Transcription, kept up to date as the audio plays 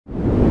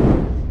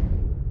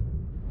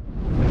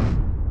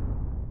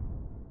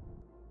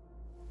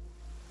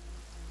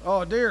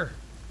Oh, dear.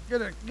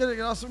 Get it. Get it,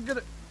 Awesome. Get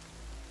it.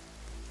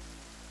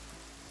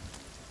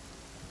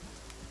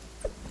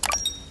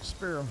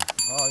 Spear him.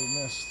 Oh,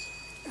 you missed.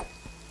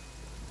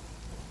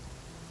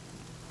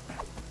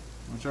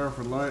 Watch out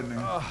for lightning.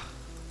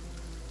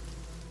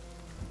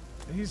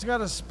 He's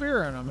got a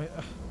spear in him.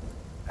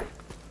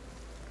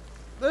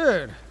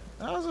 Dude,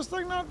 how's this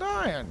thing not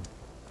dying?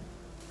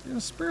 You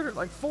speared it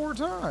like 4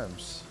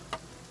 times.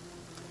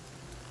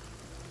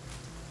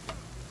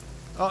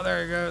 Oh,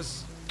 there he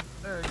goes.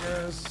 There he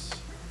goes.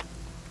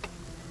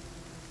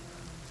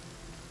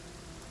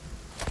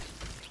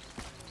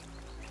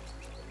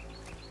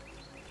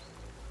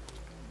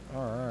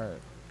 All right.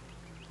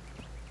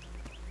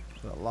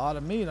 There's a lot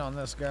of meat on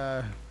this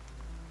guy.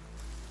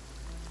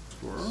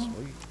 Squirrel?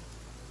 Sweet.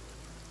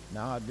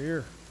 Nah,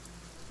 deer.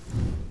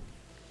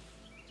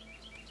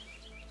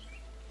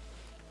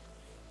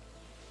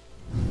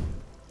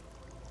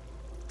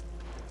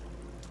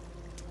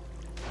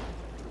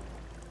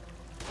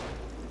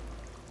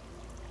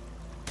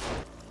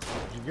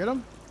 Did you get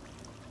him?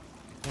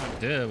 Not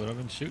dead, but I've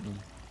been shooting him.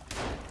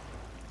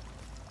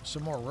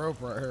 Some more rope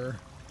right here.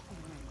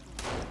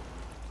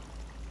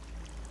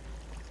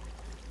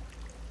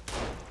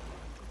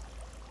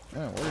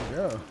 Man, where'd he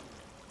go?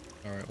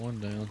 Alright, one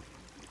down.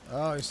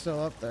 Oh, he's still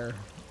up there.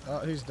 Oh,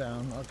 he's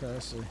down. Okay, I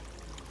see.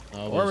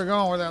 Oh, Where are we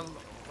going?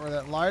 Where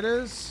that light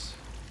is?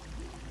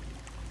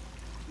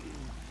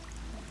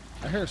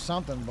 I hear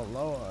something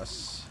below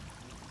us.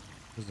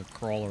 There's a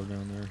crawler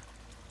down there.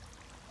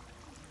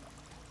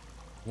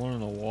 One in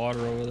the water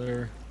over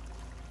there.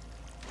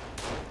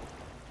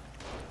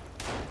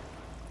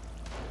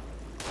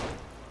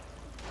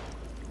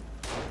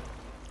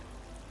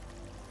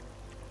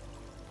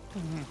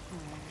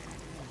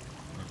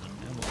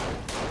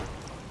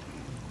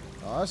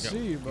 Oh, I see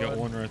you, bud. Got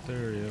one right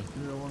there, yeah.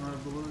 Yeah, one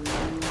right below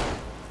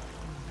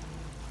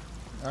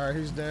you. All right,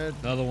 he's dead.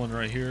 Another one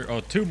right here. Oh,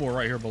 2 more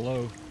right here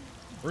below.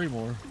 3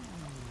 more.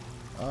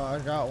 I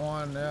got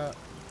one. Yeah.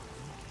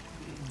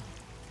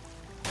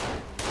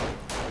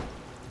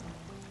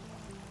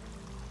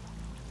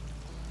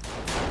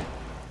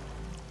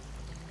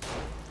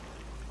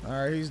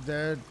 All right, he's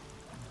dead.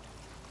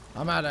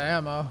 I'm out of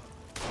ammo.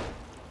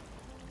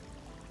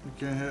 You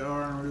can't hit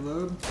R and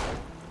reload?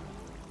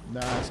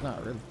 Nah, it's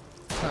not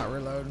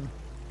reloading.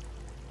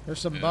 There's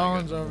some Yeah, I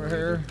bones got over one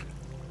here.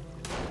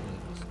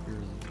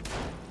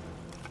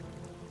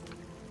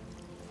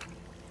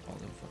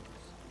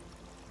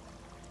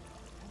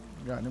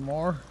 Got any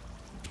more?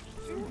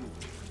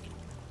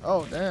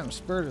 Oh, damn.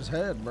 Speared his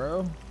head,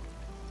 bro.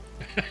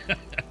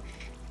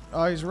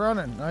 Oh, he's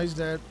running. No, he's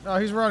dead. No,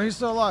 he's running. He's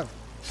still alive.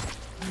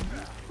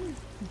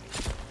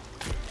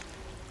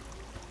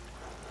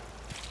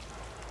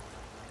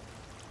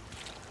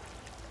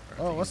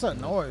 Oh, what's that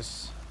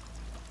noise?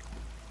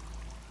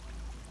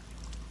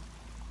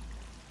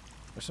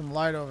 There's some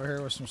light over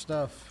here with some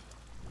stuff.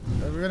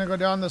 Are we gonna go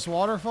down this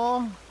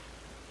waterfall?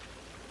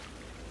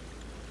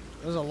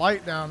 There's a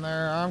light down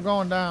there. I'm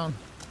going down.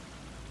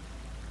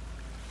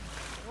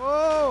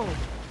 Whoa!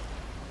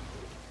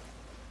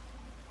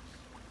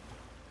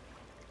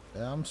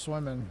 Yeah, I'm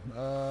swimming.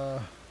 I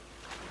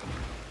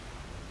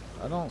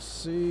don't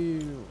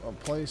see a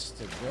place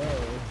to go.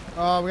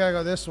 Oh, we gotta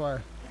go this way.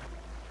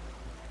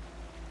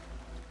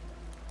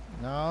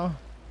 No?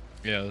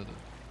 Yeah.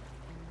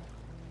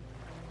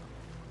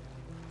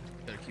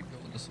 Gotta keep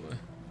going this way.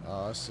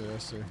 Oh, I see, I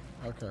see.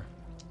 Okay.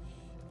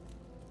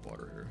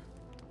 Water here.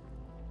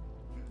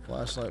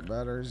 Flashlight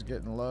battery's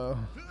getting low.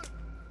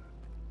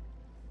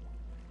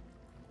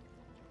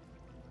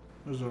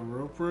 There's a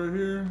rope right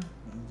here.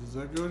 Does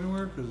that go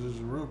anywhere? Because there's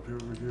a rope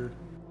over here.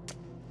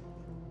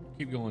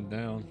 Keep going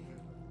down.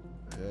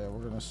 Yeah,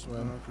 we're gonna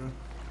swim. Okay.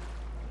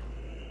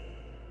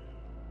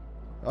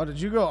 Oh,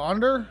 did you go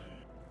under?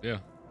 Yeah.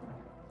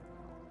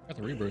 Got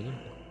the rebreather.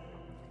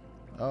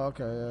 Oh,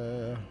 okay,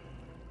 yeah.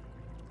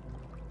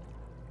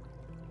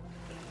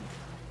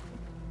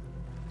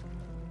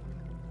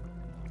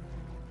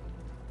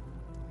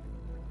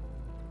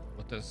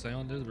 What that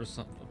sound is, there's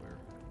something over here.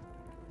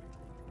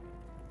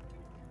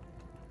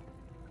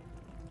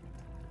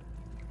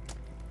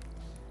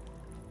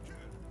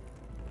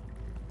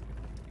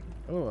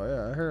 Oh,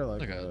 yeah, I hear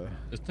like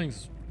This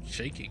thing's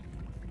shaking.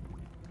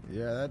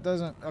 yeah, that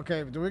doesn't...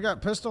 Okay, do we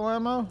got pistol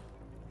ammo?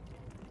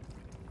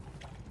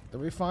 Did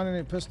we find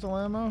any pistol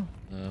ammo?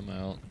 I'm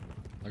out.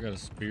 I got a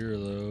spear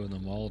though, and a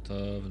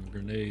Molotov and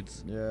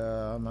grenades.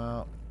 Yeah, I'm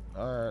out.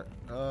 Alright,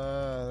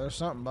 there's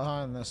something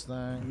behind this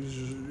thing.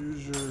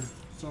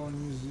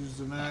 Someone use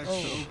an axe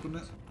to open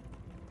it.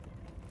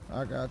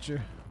 I got you.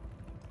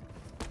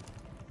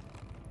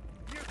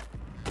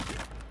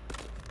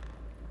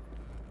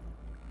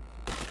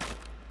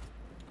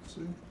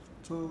 See?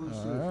 Totally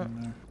safe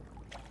in there.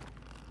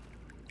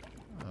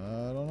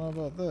 I don't know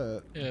about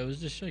that. Yeah, it was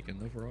just shaking,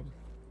 no problem.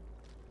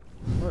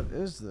 What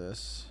is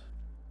this?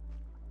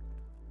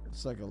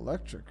 It's like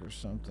electric or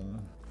something.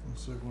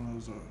 Looks like one of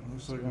those.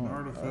 Looks like an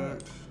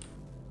artifact.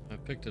 I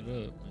picked it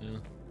up. Yeah.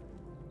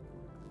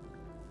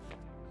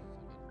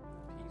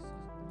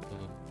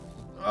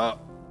 Oh!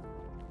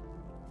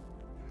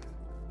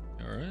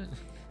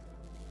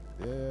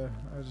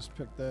 I just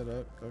picked that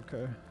up.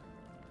 Okay.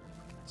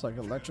 It's like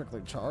electrically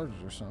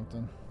charged or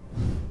something.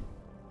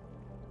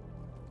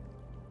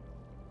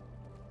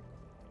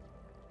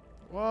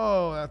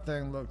 Whoa, that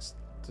thing looks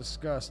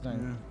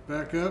disgusting.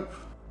 Yeah. Back up.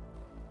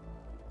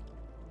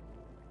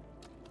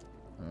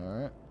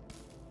 Alright.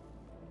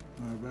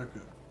 Alright, back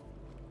up.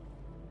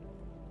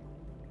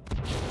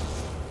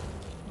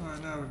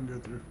 Alright, now we can go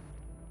through.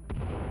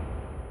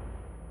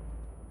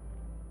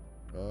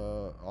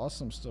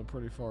 Awesome's still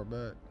pretty far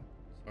back.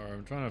 Sorry,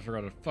 I'm trying to figure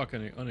out how to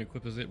fucking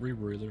unequip his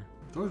rebreather.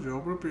 Told you,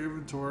 open up your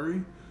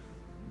inventory.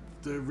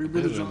 The on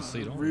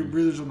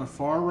rebreather's on the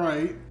far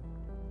right.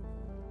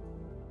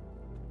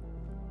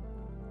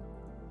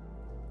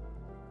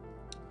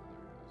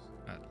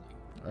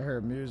 I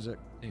hear music.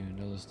 I didn't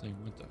even know this thing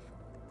went that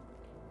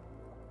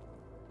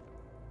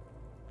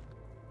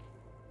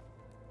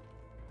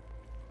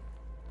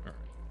far. Alright.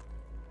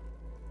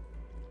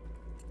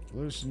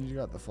 Lucian, you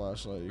got the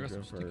flashlight. You There's go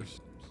some sticky first.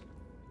 bombs.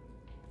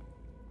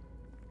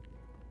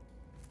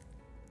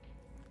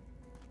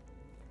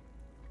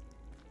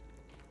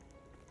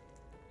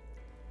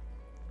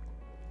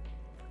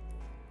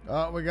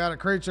 Oh, we got a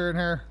creature in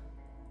here.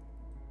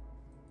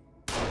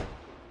 To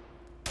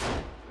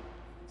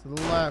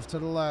the left, to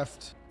the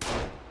left.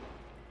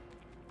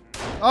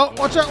 Oh,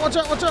 watch out, watch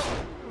out, watch out!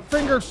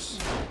 Fingers!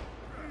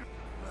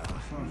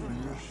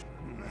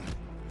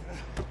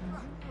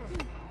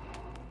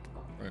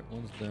 Right,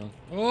 one's down.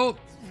 Oh!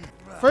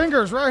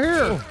 Fingers right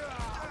here!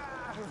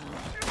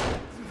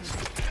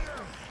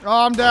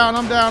 Oh, I'm down,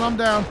 I'm down, I'm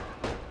down.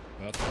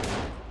 About to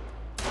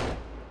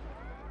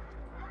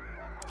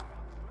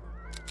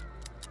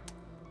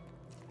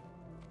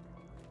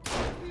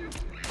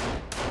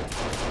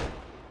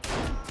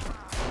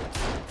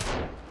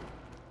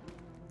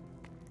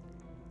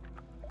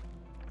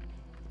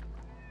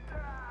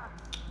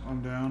I'm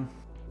down.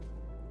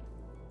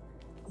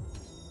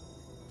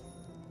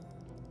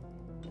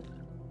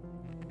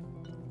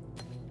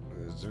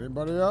 Is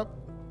anybody up?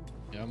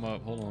 Yeah, I'm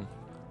up. Hold on.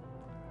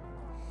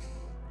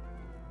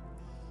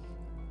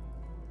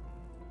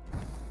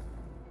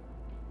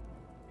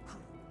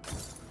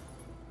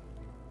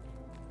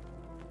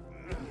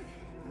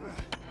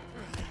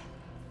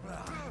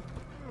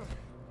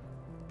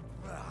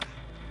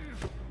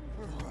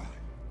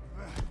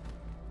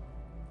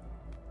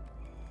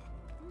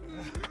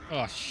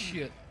 Oh,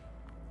 shit.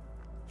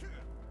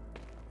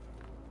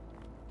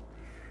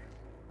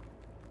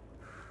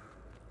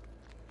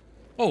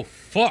 Oh,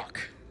 fuck.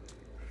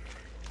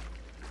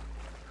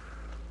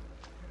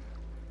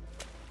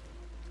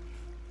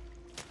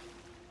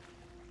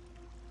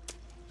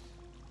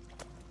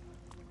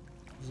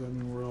 Does that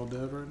mean we're all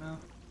dead right now?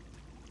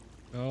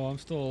 Oh, I'm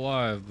still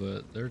alive,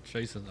 but they're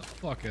chasing the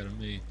fuck out of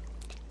me.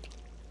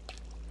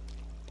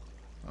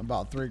 I'm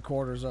about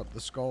 3/4 up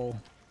the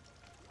skull.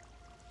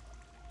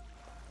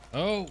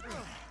 Oh.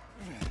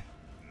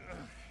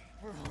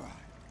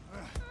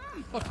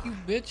 Fuck you,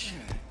 bitch.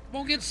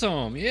 Won't get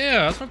some.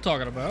 Yeah, that's what I'm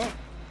talking about.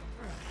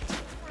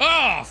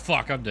 Oh,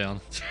 fuck, I'm down.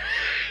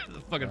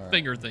 The fucking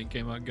finger thing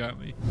came out and got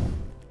me.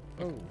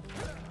 Oh.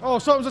 Oh,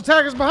 something's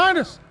attacking us behind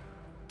us!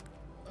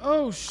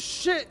 Oh,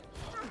 shit!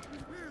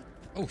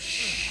 Oh,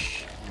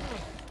 shh.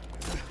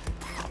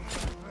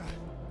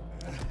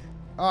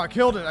 Oh, I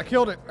killed it, I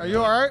killed it. Are you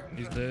alright?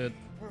 He's dead.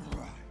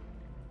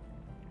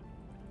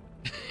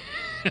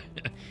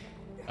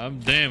 I'm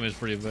damaged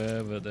pretty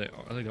bad, but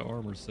I think the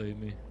armor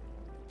saved me.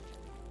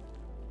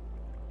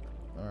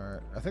 Alright,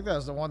 I think that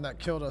was the one that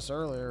killed us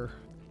earlier.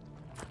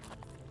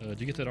 Did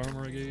you get that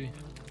armor I gave you?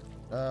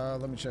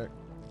 Let me check.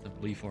 The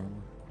leaf armor.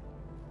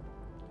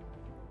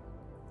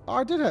 Oh,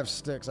 I did have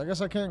sticks. I guess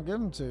I can't give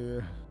them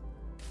to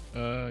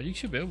you. You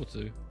should be able to.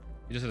 You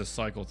just had to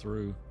cycle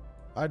through.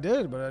 I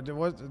did, but it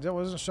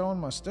wasn't showing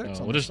my sticks.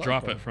 on We'll the just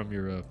drop cycle. it from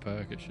your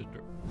pack. It should.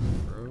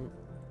 Fruit.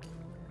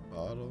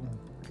 Bottle.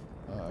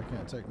 I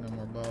can't take no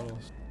more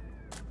bottles.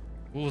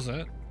 What was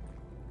that?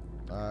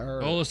 I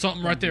heard. Oh, there's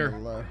something right there.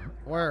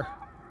 Where?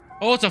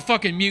 Oh, it's a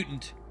fucking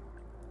mutant.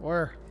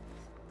 Where?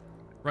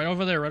 Right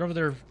over there. Right over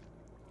there.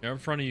 Yeah, in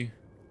front of you.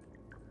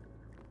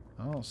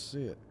 I don't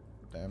see it.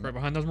 Damn Right it.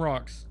 behind those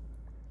rocks.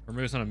 Or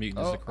maybe it's not a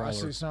mutant. Oh, It's a crawler. I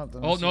see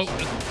something. Oh I see no,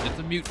 something. it's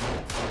a mutant.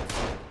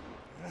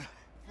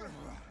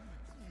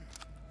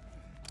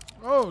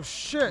 Oh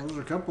shit! Oh, there's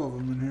a couple of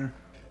them in here.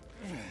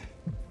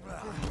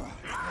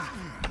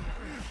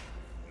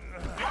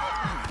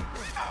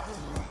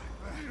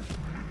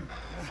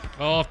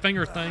 Oh,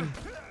 finger thing.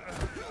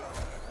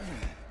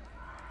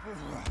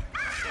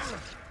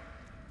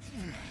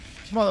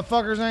 These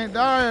motherfuckers ain't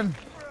dying.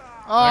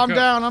 Oh, Back I'm up.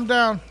 down. I'm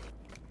down.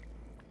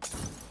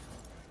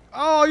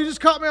 Oh, you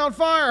just caught me on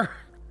fire.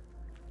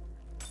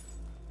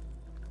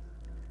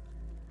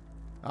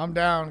 I'm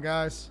down,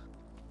 guys.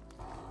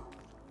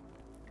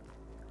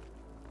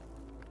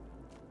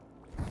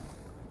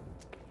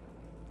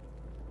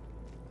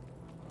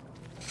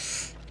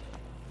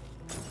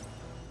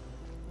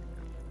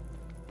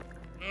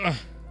 Ugh.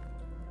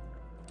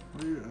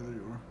 Where are you? Oh, there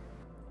you are.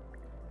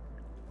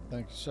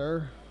 Thank you,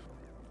 sir.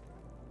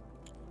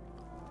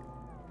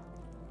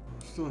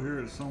 still hear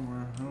it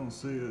somewhere. I don't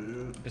see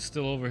it yet. It's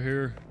still over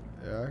here.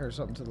 Yeah, I hear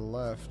something to the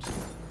left.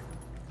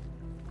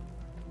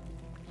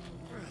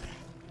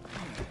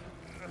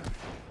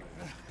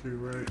 To your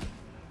right.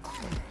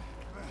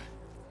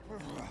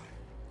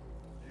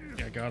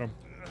 Yeah, I got him.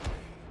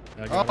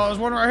 I Oh, got him. there's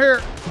one right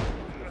here.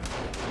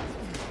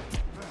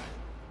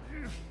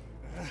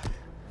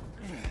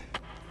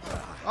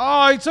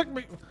 Oh, he took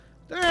me.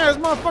 Damn,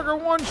 this motherfucker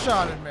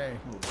one-shotted me.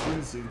 Oh,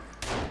 Quincy.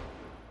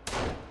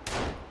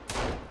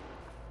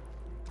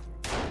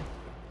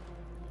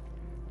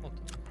 Oh,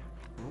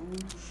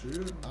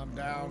 shit. I'm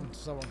down.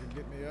 Someone can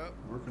get me up.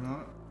 Working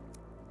on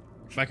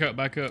it. Back up,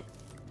 back up.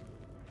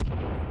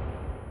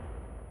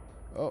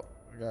 Oh,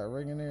 I got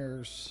ringing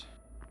ears.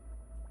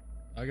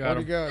 I got Where'd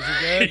he him. go? Is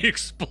he dead? He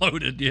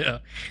exploded, yeah.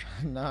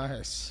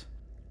 Nice.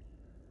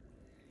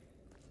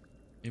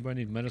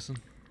 Anybody need medicine?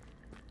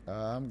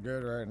 I'm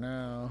good right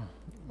now.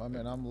 I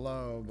mean, I'm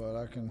low, but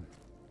I can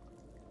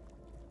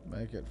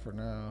make it for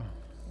now.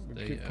 We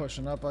Stay keep up.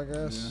 pushing up, I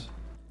guess.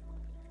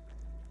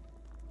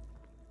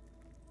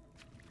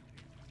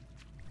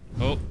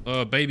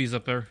 Oh, babies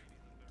up there.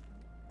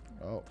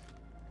 Oh,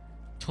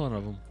 Ton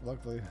of them.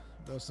 luckily,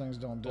 those things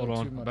don't do Hold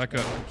on, too much back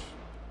up.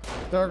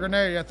 damage. Throw a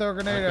grenade. Yeah, throw a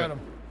grenade Back at up.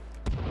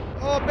 him.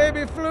 Oh,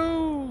 baby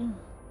flew.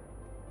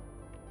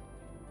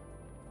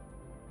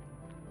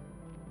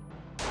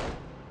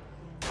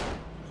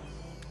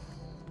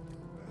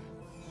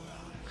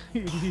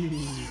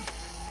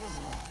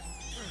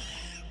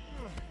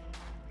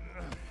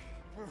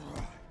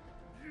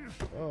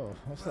 Oh,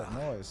 what's that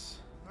noise?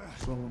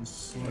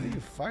 Someone's What are swinging. you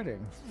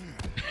fighting?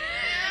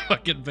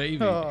 Fucking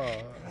baby.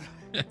 Oh.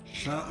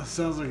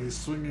 Sounds like he's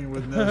swinging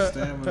with no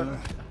stamina.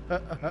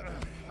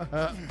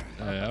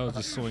 Yeah, I was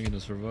just swinging to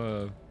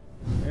survive.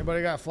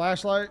 Anybody got a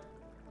flashlight?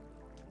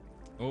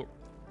 Oh,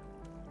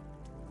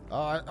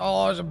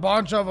 Oh, there's a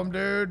bunch of them,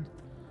 dude.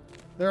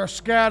 They're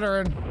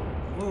scattering.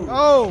 Whoa,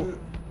 Oh!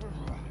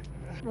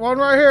 shit. One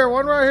right here,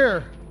 one right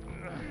here.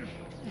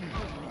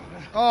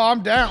 Oh,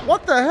 I'm down.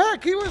 What the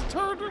heck? He was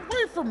turned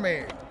away from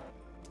me.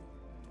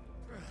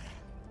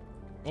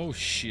 oh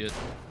shit.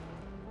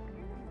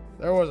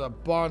 There was a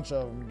bunch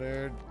of them,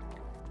 dude.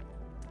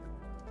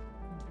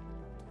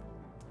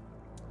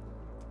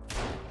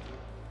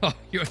 Oh,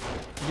 you're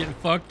getting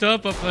fucked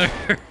up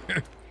there.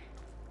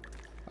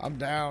 I'm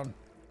down.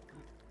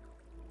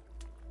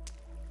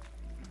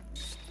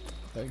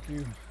 Thank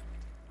you.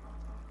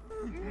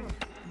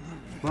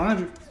 Behind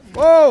you.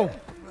 Whoa!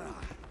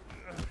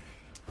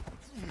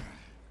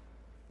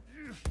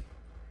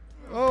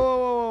 Whoa, whoa,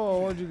 whoa, whoa.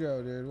 Where'd you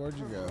go, dude? Where'd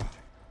you go?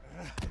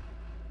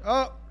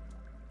 Oh!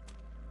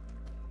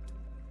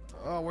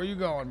 Oh, where you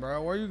going,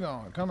 bro? Where you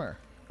going? Come here.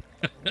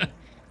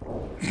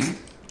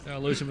 I'll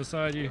lose him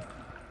beside you.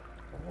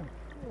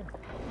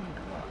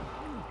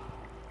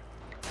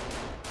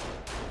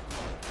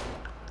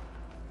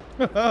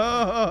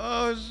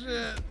 Oh,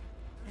 shit.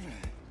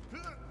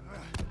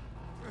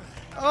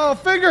 Oh,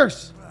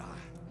 fingers!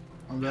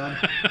 I'm down.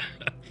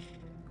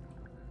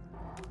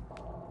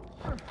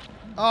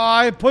 Oh,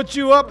 I put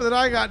you up, then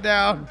I got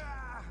down.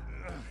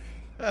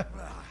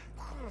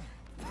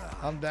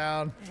 I'm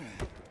down.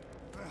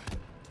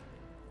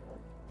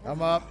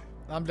 I'm up.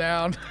 I'm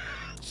down.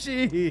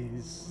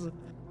 Jeez.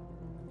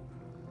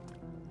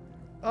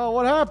 Oh,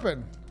 what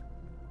happened?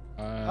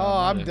 Oh,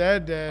 I'm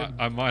dead, dead.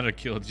 I might have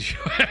killed you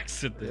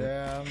accidentally.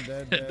 Yeah, I'm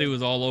dead, That dead. dude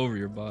was all over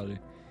your body.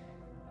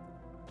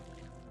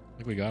 I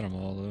think we got them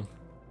all though.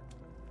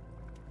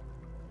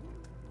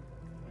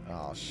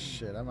 Oh,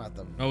 shit. I'm at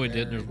the. No, we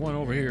didn't. There's one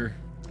over here.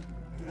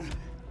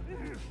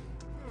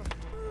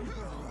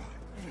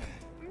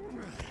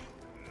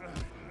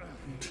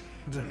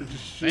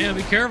 Man,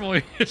 be careful.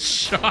 He just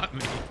shot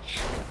me.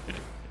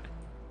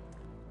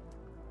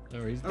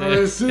 Oh, he's dead.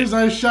 As soon as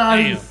I shot,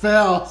 he Damn.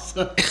 fell.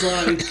 So it's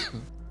like.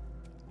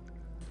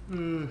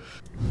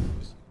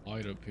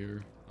 Light up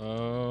here.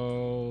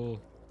 Oh.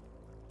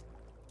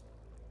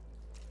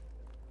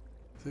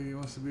 Think he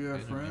wants to be our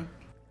friend?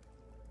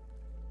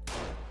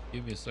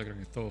 Give me a second. I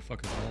can throw a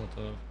fucking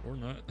Molotov. Or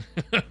not.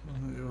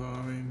 Well,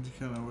 I mean, you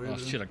kind of waited. Oh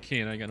shit, I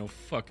can't. I ain't got no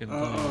fucking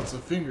Oh, thing. it's the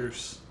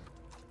fingers.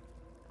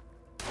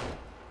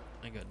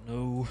 I ain't got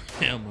no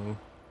ammo.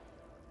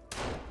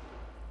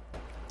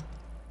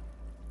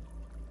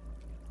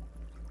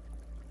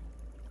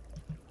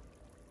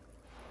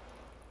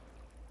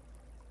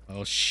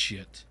 Oh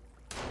shit.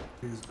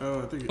 I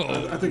think.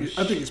 Oh, I think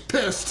he's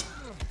pissed.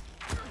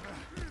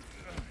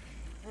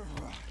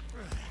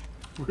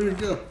 Where'd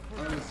he go?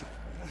 I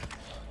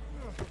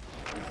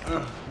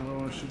don't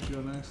want to shoot you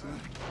on accident.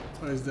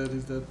 Oh, he's dead.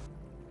 He's dead.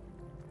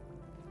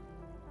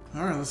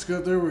 All right, let's go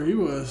up there where he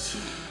was.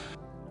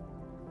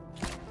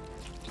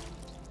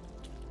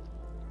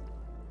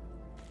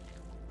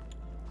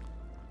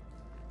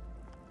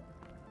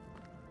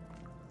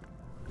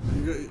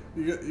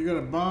 You got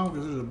a bomb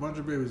because there's a bunch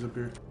of babies up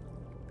here.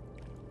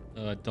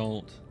 I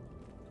don't.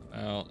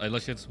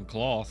 Unless you had some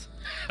cloth.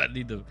 I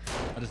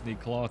just need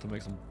cloth to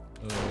make some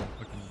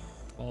fucking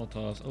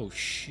Molotovs. Oh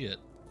shit.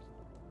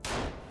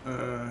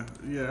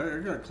 Yeah, I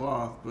got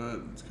cloth,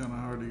 but it's kind of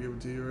hard to give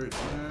it to you right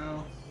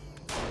now.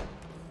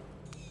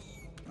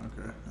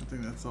 Okay, I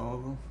think that's all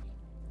of them.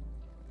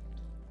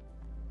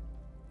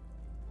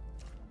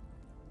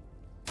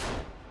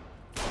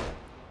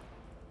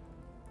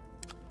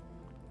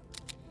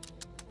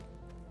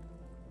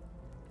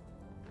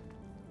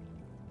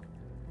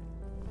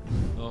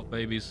 Oh,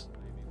 babies.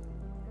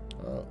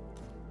 Oh,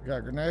 you got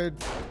a grenade?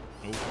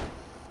 Nope.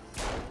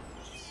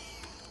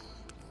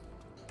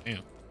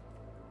 Damn.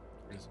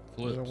 There's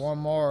There's flips. one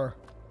more.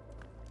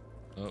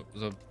 Oh,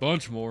 there's a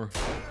bunch more.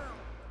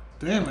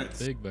 Damn it!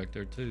 Big back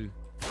there too.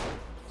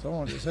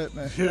 Someone just hit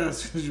me. Yeah,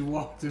 it's because you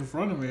walked in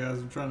front of me as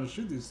I'm trying to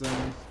shoot these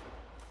things.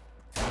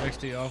 Next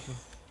to you, Alpha.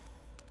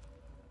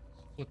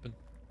 Flipping.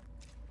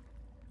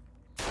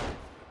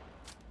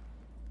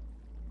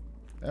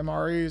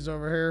 MRE's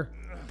over here.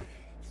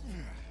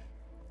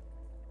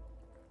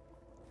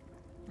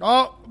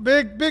 Oh,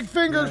 big Yeah,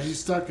 fingers. he's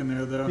stuck in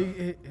there though.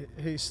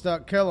 He's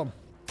stuck. Kill him.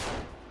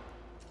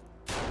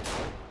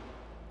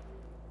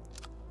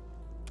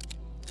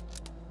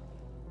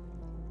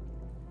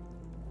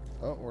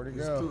 Oh, where'd he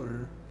He's go? still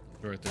here.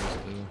 Right there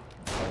still.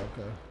 Oh,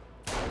 okay.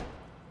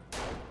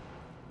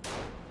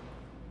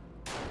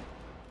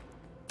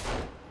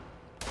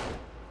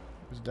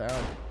 He's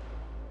down.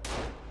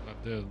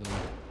 Not dead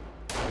though.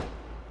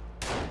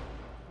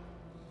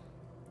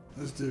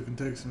 This dude can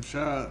take some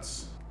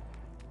shots.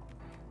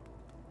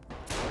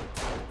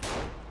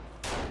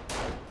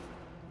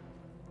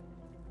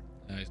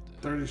 Nice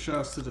dead. 30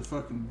 shots to the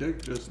fucking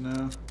dick just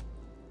now.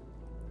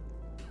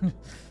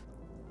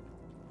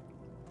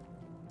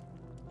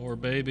 More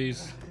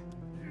babies.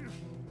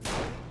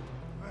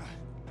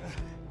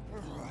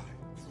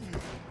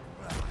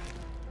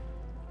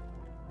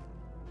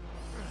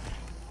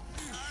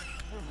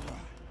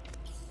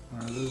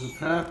 Alright, there's a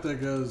path that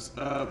goes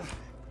up.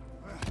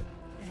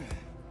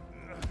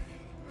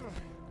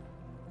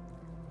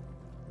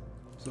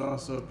 There's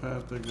also a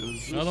path that goes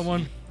this Another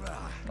one.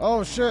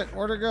 Oh shit,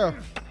 where'd it go?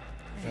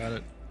 Got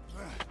it.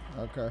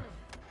 Okay.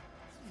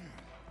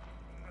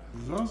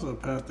 There's also a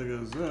path that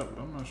goes up.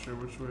 I'm not sure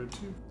which way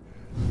to.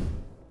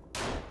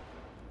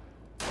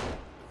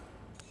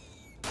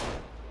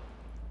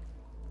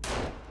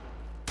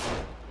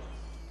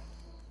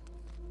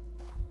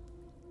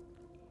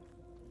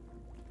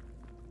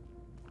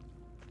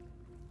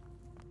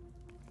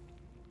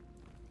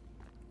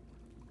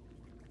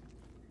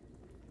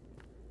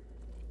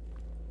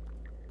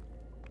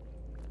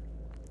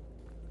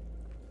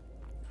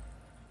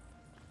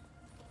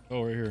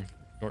 Oh, right here.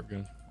 Dart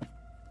gun.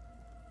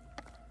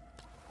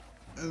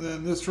 And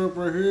then this rope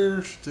right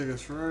here should take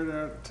us right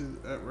out to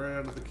right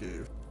out of the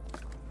cave.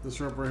 This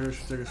rope right here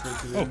should take us right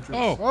to the entrance.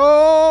 Whoa,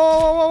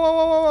 whoa, whoa, whoa,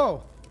 whoa,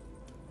 whoa!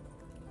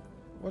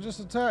 What just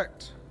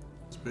attacked?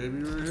 This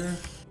baby right here.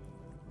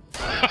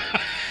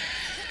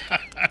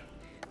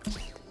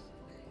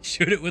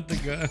 Shoot it with the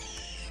gun.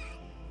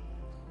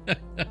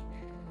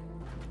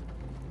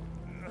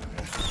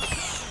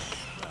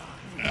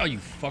 Oh, you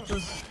fucker.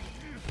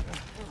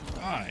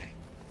 Die.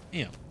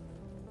 Damn.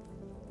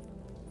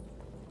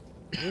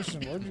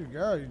 Listen, where'd you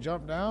go? You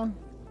jumped down?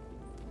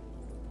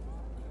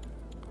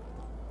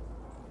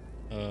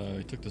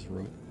 He took this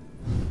rope.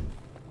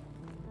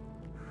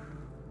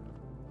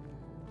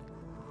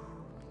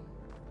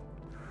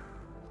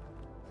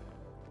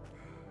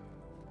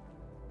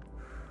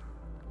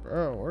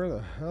 Bro, where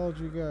the hell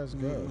did you guys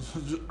go?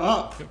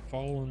 Up. Kept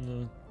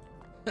following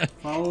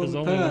Follow There's the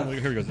only path. one.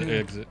 Here goes the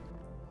exit.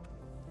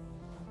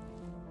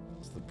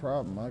 That's the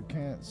problem. I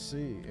can't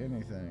see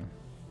anything.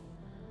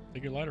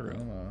 Take your lighter I out.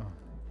 don't know.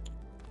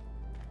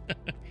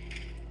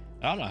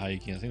 I don't know how you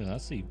can't see that. I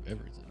see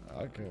everything.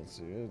 I can't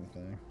see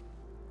anything.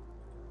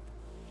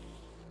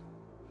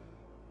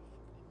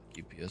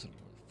 GPS, I don't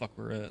know where the fuck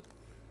we're at.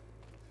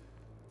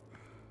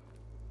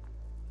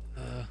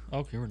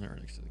 Okay, we're there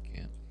next to the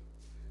camp.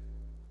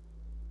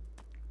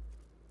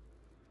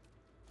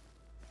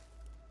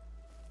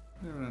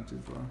 Yeah, we're not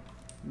too far.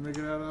 You make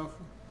it out,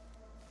 Alpha?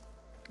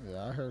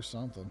 Yeah, I heard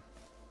something.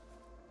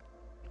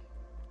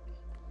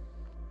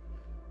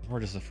 We're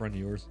just a friend of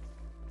yours.